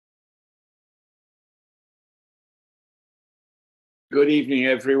Good evening,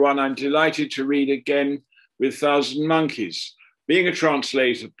 everyone. I'm delighted to read again with Thousand Monkeys. Being a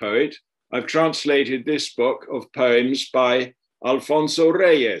translator poet, I've translated this book of poems by Alfonso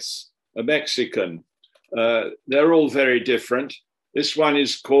Reyes, a Mexican. They're all very different. This one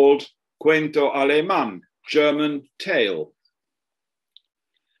is called Cuento, alemán, German tale.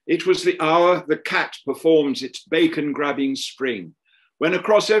 It was the hour the cat performs its bacon-grabbing spring, when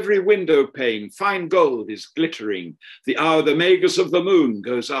across every window pane fine gold is glittering, the hour the magus of the moon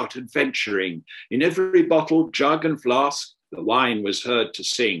goes out adventuring. In every bottle, jug and flask, the wine was heard to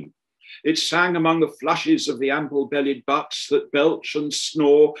sing. It sang among the flushes of the ample-bellied butts that belch and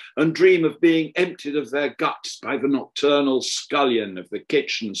snore and dream of being emptied of their guts by the nocturnal scullion of the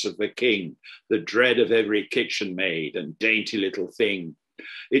kitchens of the king, the dread of every kitchen maid and dainty little thing.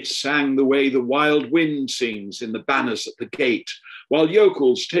 It sang the way the wild wind sings in the banners at the gate, while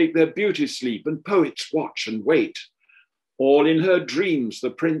yokels take their beauty sleep and poets watch and wait. All in her dreams the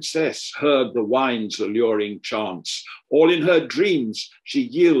princess heard the wine's alluring chants. All in her dreams she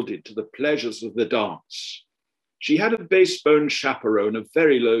yielded to the pleasures of the dance. She had a base-boned chaperone of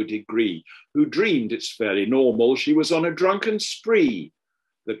very low degree, who dreamed, it's fairly normal, she was on a drunken spree.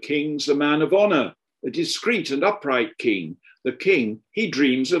 The king's a man of honor, a discreet and upright king. The king, he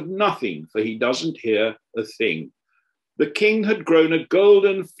dreams of nothing, for he doesn't hear a thing. The king had grown a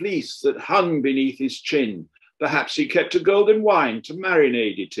golden fleece that hung beneath his chin. Perhaps he kept a golden wine to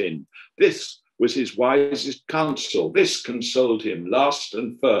marinate it in. This was his wisest counsel. This consoled him last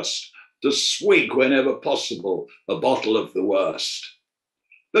and first, to swig whenever possible a bottle of the worst.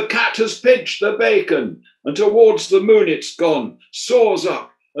 The cat has pinched the bacon, and towards the moon it's gone, soars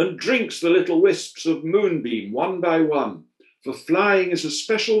up and drinks the little wisps of moonbeam one by one. For flying is a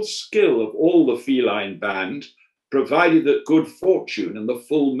special skill of all the feline band, provided that good fortune and the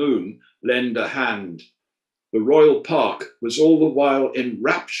full moon lend a hand. The royal park was all the while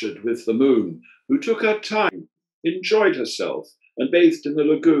enraptured with the moon, who took her time, enjoyed herself, and bathed in the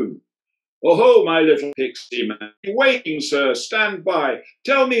lagoon. Oh ho, my little pixie man, waiting, sir, stand by.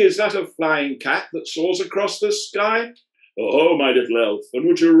 Tell me, is that a flying cat that soars across the sky? Oh ho, my little elf, and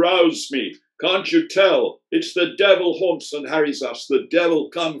would you rouse me? Can't you tell? It's the devil haunts and harries us, the devil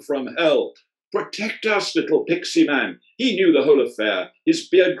come from hell. Protect us, little pixie man. He knew the whole affair. His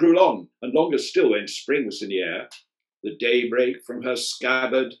beard grew long, and longer still when spring was in the air. The daybreak from her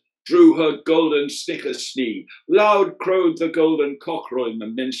scabbard drew her golden snickersnee. Loud crowed the golden cockerel in the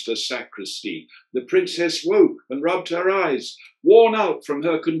minster sacristy. The princess woke and rubbed her eyes, worn out from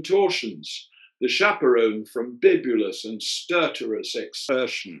her contortions, the chaperone from bibulous and stertorous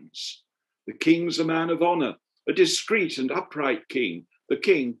exertions. The king's a man of honor, a discreet and upright king. The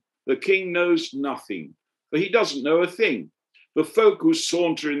king knows nothing, for he doesn't know a thing. The folk who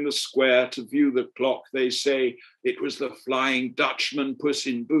saunter in the square to view the clock, they say, it was the Flying Dutchman Puss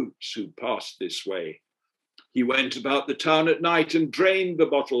in Boots who passed this way. He went about the town at night and drained the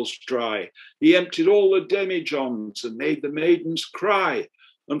bottles dry. He emptied all the demijohns and made the maidens cry.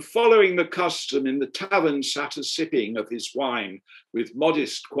 And following the custom, in the tavern sat a sipping of his wine, with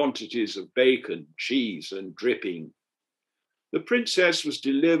modest quantities of bacon, cheese, and dripping. The princess was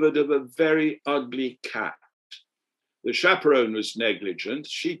delivered of a very ugly cat. The chaperone was negligent.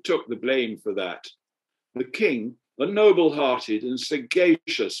 She took the blame for that. The king, a noble-hearted and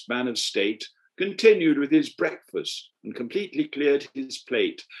sagacious man of state, continued with his breakfast and completely cleared his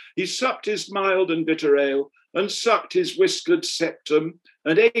plate. He supped his mild and bitter ale and sucked his whiskered septum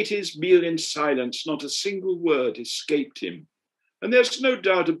and ate his meal in silence. Not a single word escaped him. And there's no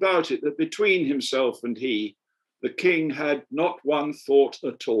doubt about it that between himself and he, the king had not one thought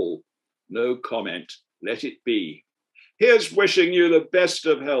at all. No comment. Let it be. Here's wishing you the best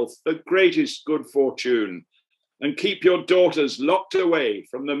of health, the greatest good fortune, and keep your daughters locked away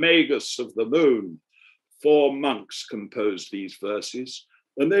from the magus of the moon. 4 monks composed these verses,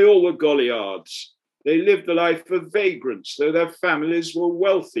 and they all were Goliards. They lived the life of vagrants, though their families were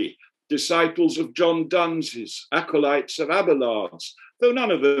wealthy, disciples of John Dunses, acolytes of Abelards, though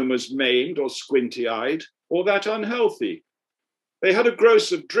none of them was maimed or squinty-eyed or that unhealthy. They had a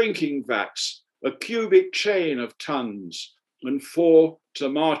gross of drinking vats, a cubic chain of tons, and 4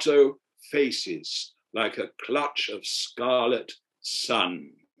 tomato faces, like a clutch of scarlet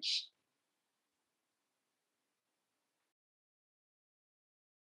suns.